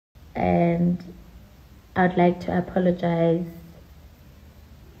and I'd like to apologize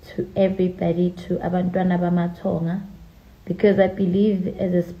to everybody, to abantwana bamathonga, because I believe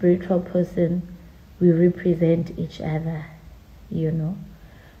as a spiritual person we represent each other, you know.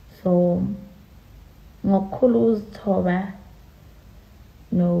 So ngokukhulu uzithoba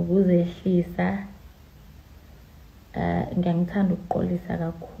nokuzehlisa, ngiyangithanda ukuqolisa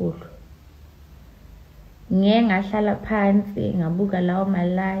kakhulu. Ngeke ngahlala phansi ngabuka lawo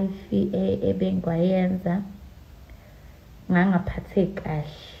ma-life ebengwayenza, ngangaphatheki kahle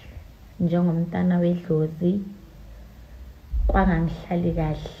njengomntana wedlozi. Kwangangihlali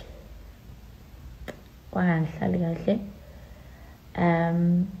kahle,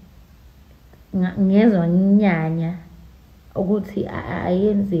 ngezwa nginyanya ukuthi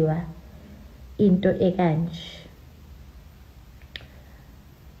ayenziwa into ekanje.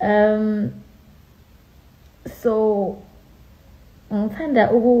 So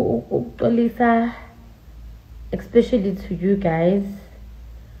ngithanda ukuxolisa, especially to you guys,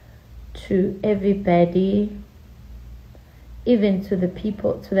 to everybody, even to the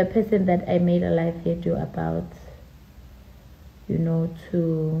people, to the person that I made a live video about, you know,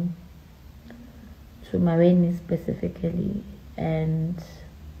 to Maweni specifically, and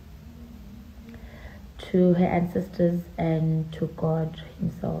to her ancestors and to God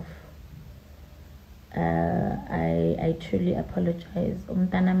himself. I truly apologize.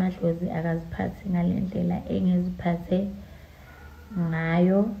 Umntana Madlozi akaziphathi ngalendlela engiziphathe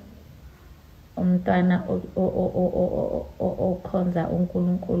ngayo. Umntwana okhonza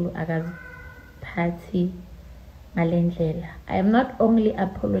uNkulunkulu akaziphathi ngalendlela. I am not only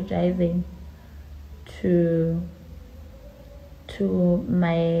apologizing to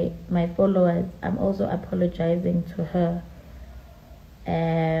my followers, I'm also apologizing to her,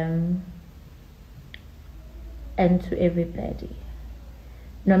 and to everybody.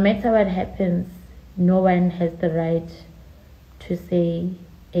 No matter what happens, no one has the right to say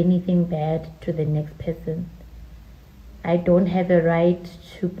anything bad to the next person. I don't have a right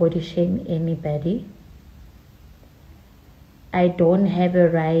to body shame anybody. I don't have a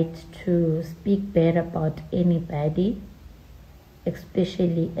right to speak bad about anybody,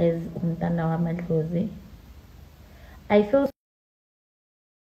 especially as umntana wa Madlozi. I feel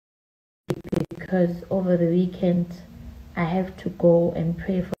because over the weekend I have to go and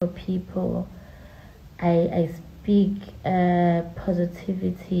pray for people. I speak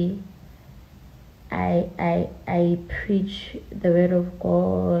positivity. I preach the word of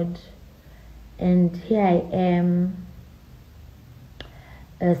God, and here I am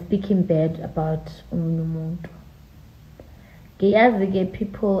speaking bad about umuntu.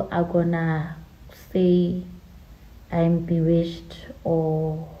 People are gonna say I'm bewitched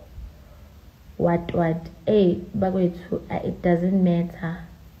or what. Hey, it doesn't matter.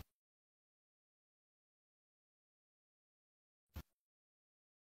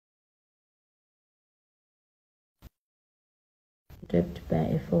 Dropped by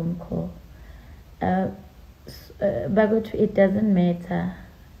a phone call. It doesn't matter.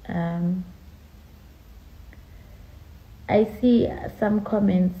 I see some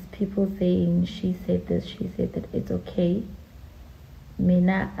comments, people saying she said this, she said that. It's okay.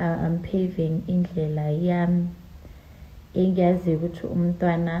 Mina I'm paving indlela yami engiyazi ukuthi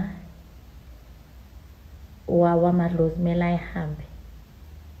umntwana waMadlozi mele ayihambe.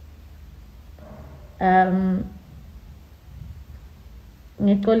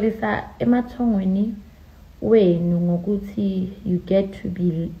 Ngixolisa emathongweni wenu ngokuthi you get to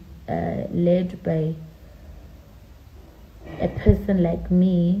be led by a person like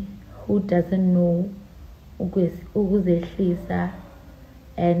me who doesn't know ukuzehlisa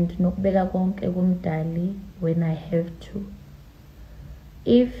and nokubeka konke kumdali when I have to.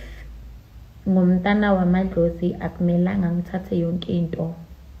 If ngumntana waMadlozi akumelanga ngithathe yonke into,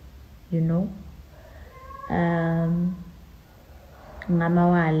 you know,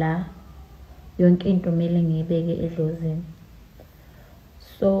 ngamawala yonke into mele ngiyibeke edlozini.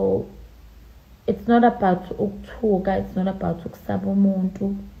 So it's not about ukuthuka, it's not about ukusaba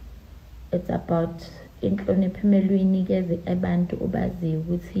umuntu, it's about inhlonipho emele uyinikeze abantu obaziyo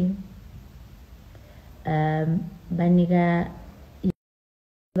ukuthi banika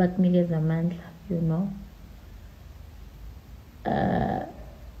bakunikeza amandla, you know.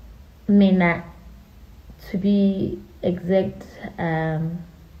 Mina, to be exact,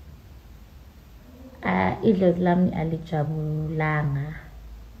 idlozi lami alijabulanga.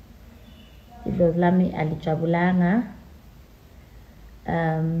 Idlozi lami alijabulanga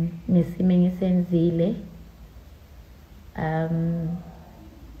nesimo engisenzile.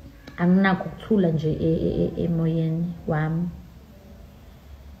 Anginakho ukuthula nje emoyeni wami.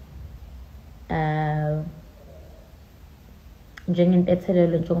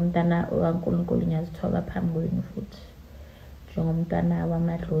 njengenthethelelo njengomntana waNkulunkulu ngiyazithoba phambi kwenu futhi njengomntana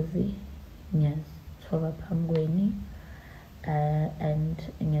wamadlozi ngiyazithoba phambi kwenu and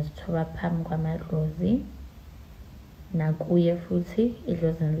ngiyazithoba phambi kwamadlozi nakuye futhi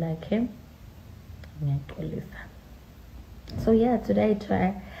edlozini lakhe ngiyaxolisa. So yeah, today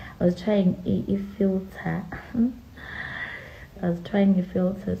I was trying a filter. I was trying a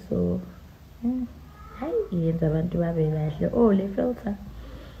filter, so hayi yenza abantu babe bahle le filter.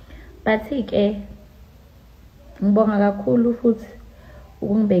 But ke ngibonga kakhulu futhi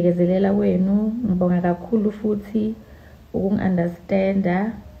ukungibekezelela kwenu, ngibonga kakhulu futhi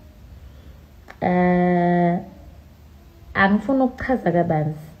ukungi-understanda. Angifuni ukuchaza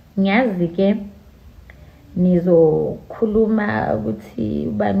kabanzi, ngiyazi ke nizokhuluma ukuthi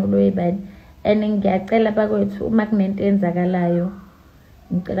ubani uloyibani, and ngiyacela bakwethu uma kunento enzakalayo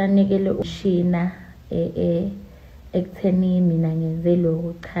ngicela nikele ushina ekutheni mina ngenze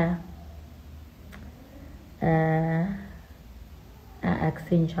lokho. Cha,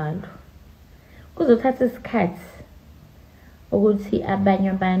 akusenjalo. Kuzothatha isikhathi ukuthi abanye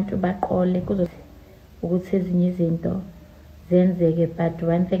abantu baqole, kuzothi ukuthi ezinye izinto zenzeke, but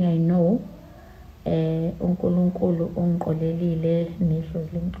one thing I know, uNkulunkulu ungiqolelile nedlozi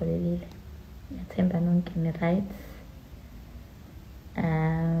lingiqolelile. Ngiyathemba nonke ni right.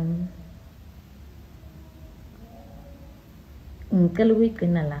 Ngicela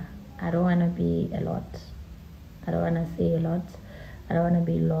ukuyigcina la. I don't want to be a lot. I don't want to say a lot. I don't want to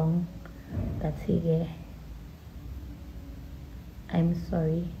be long. But here, I'm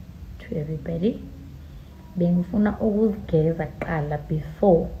sorry to everybody. Bengifuna ukuzigeza kuqala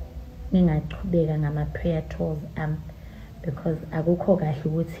before ngingaqhubeka ngama prayer tours because akukho kahle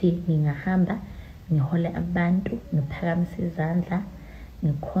ukuthi ngingahamba ngihole abantu ngiphakamise izandla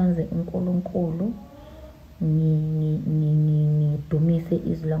ngikhonze uNkulunkulu ngidumise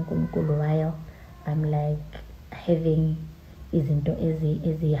izwi laNkulunkulu while I'm like having izinto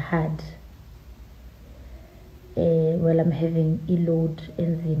ezi-hard, while I'm having a-load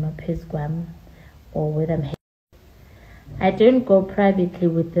enzima phezu kwami, or whether I didn't go privately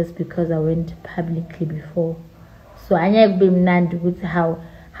with this because I went publicly before. So angeke kube mnandi ukuthi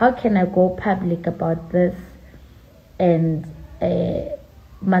how can I go public about this and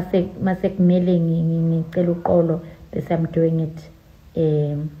mase kumele ngicela uqolo bese I'm doing it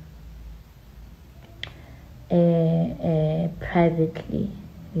privately,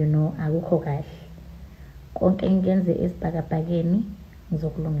 you know. Akukho kahle. Konke ngiyenze esibhakabhakeni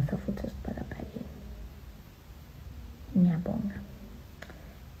ngizokulungisa futhi esibhakabhakeni. Ngiyabonga.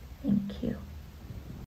 Thank you.